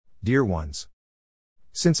Dear ones,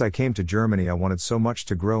 since I came to Germany, I wanted so much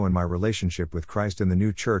to grow in my relationship with Christ in the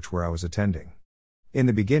new church where I was attending. In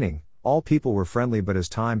the beginning, all people were friendly, but as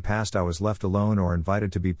time passed, I was left alone or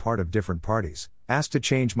invited to be part of different parties, asked to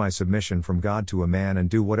change my submission from God to a man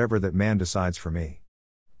and do whatever that man decides for me.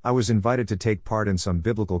 I was invited to take part in some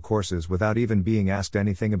biblical courses without even being asked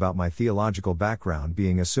anything about my theological background,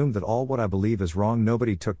 being assumed that all what I believe is wrong.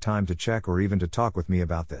 Nobody took time to check or even to talk with me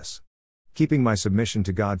about this. Keeping my submission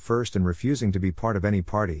to God first and refusing to be part of any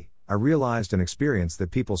party, I realized and experienced that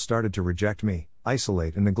people started to reject me,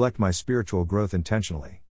 isolate and neglect my spiritual growth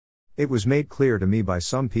intentionally. It was made clear to me by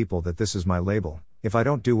some people that this is my label, if I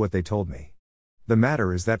don't do what they told me. The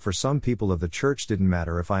matter is that for some people of the church, didn't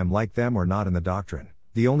matter if I am like them or not in the doctrine.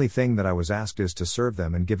 The only thing that I was asked is to serve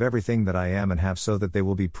them and give everything that I am and have so that they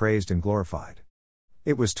will be praised and glorified.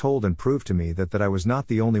 It was told and proved to me that I was not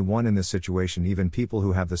the only one in this situation. Even people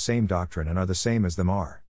who have the same doctrine and are the same as them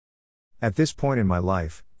are. At this point in my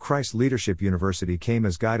life, Christ Leadership University came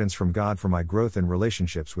as guidance from God for my growth in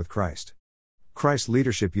relationships with Christ. Christ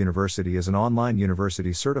Leadership University is an online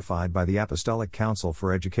university certified by the Apostolic Council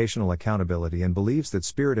for Educational Accountability and believes that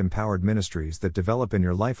Spirit-empowered ministries that develop in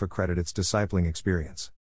your life accredit its discipling experience.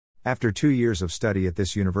 After 2 years of study at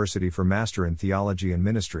this university for Master in Theology and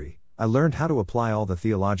Ministry, I learned how to apply all the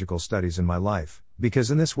theological studies in my life, because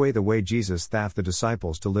in this way, the way Jesus taught the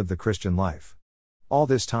disciples to live the Christian life. All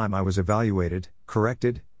this time I was evaluated,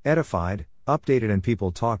 corrected, edified, updated, and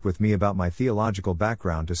people talked with me about my theological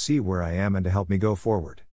background to see where I am and to help me go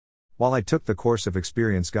forward. While I took the course of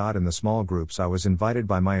Experience God in the small groups, I was invited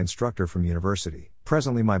by my instructor from university,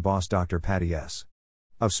 presently my boss Dr. Patty S.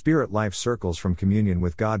 of Spirit Life Circles from Communion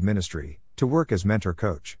with God Ministry, to work as mentor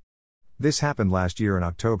coach. This happened last year in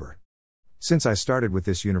October. Since I started with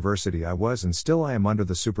this university, I was and still I am under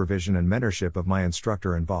the supervision and mentorship of my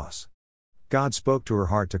instructor and boss. God spoke to her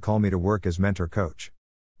heart to call me to work as mentor coach.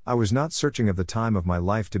 I was not searching of the time of my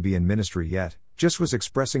life to be in ministry yet, just was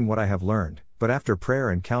expressing what I have learned, but after prayer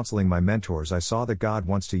and counseling my mentors, I saw that God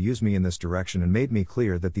wants to use me in this direction and made me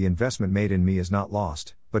clear that the investment made in me is not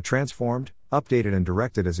lost, but transformed, updated and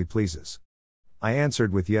directed as He pleases. I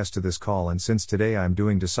answered with yes to this call, and since today I am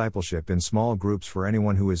doing discipleship in small groups for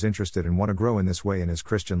anyone who is interested and want to grow in this way in his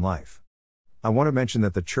Christian life. I want to mention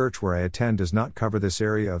that the church where I attend does not cover this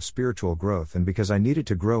area of spiritual growth, and because I needed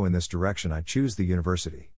to grow in this direction, I choose the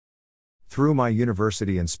university. Through my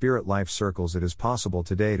university and Spirit Life Circles, it is possible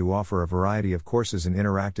today to offer a variety of courses in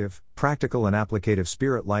interactive, practical and applicative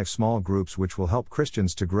Spirit Life small groups which will help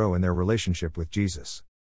Christians to grow in their relationship with Jesus.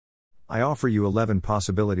 I offer you 11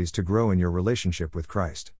 possibilities to grow in your relationship with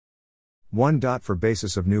Christ. 1. For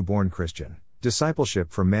basis of newborn Christian.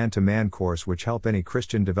 Discipleship from Man to Man course which help any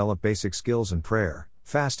Christian develop basic skills in prayer,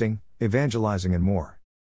 fasting, evangelizing and more.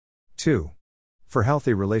 2. For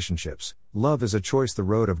healthy relationships, Love is a Choice, the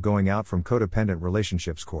road of going out from codependent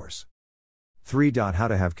relationships course. 3. How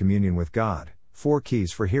to have communion with God, 4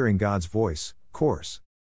 keys for hearing God's voice, course.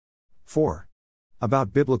 4.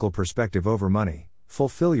 About biblical perspective over money,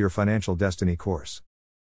 fulfill your financial destiny course.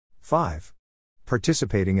 5.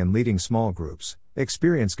 Participating and leading small groups,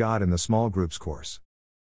 Experience God in the small groups course.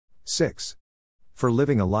 6. For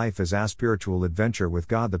living a life as a spiritual adventure with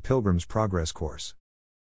God, the Pilgrim's Progress course.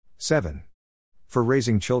 7. For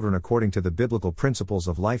raising children according to the biblical principles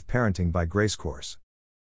of life, Parenting by Grace course.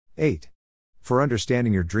 8. For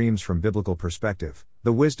understanding your dreams from biblical perspective,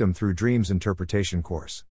 the Wisdom Through Dreams Interpretation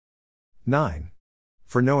course. 9.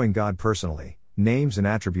 For knowing God personally, Names and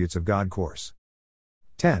Attributes of God course.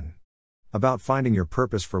 10. About finding your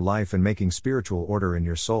purpose for life and making spiritual order in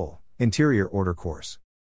your soul, Interior Order course.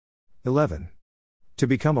 11. To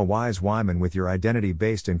become a wise woman with your identity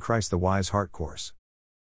based in Christ, the Wise Heart course.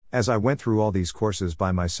 As I went through all these courses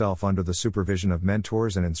by myself under the supervision of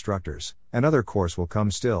mentors and instructors, and other course will come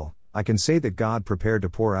still, I can say that God prepared to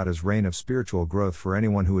pour out His rain of spiritual growth for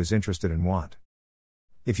anyone who is interested and want.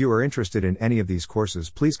 If you are interested in any of these courses,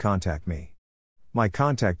 please contact me. My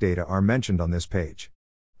contact data are mentioned on this page.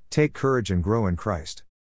 Take courage and grow in Christ.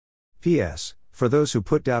 P.S. For those who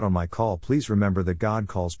put doubt on my call, please remember that God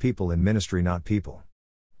calls people in ministry, not people.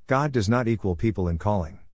 God does not equal people in calling.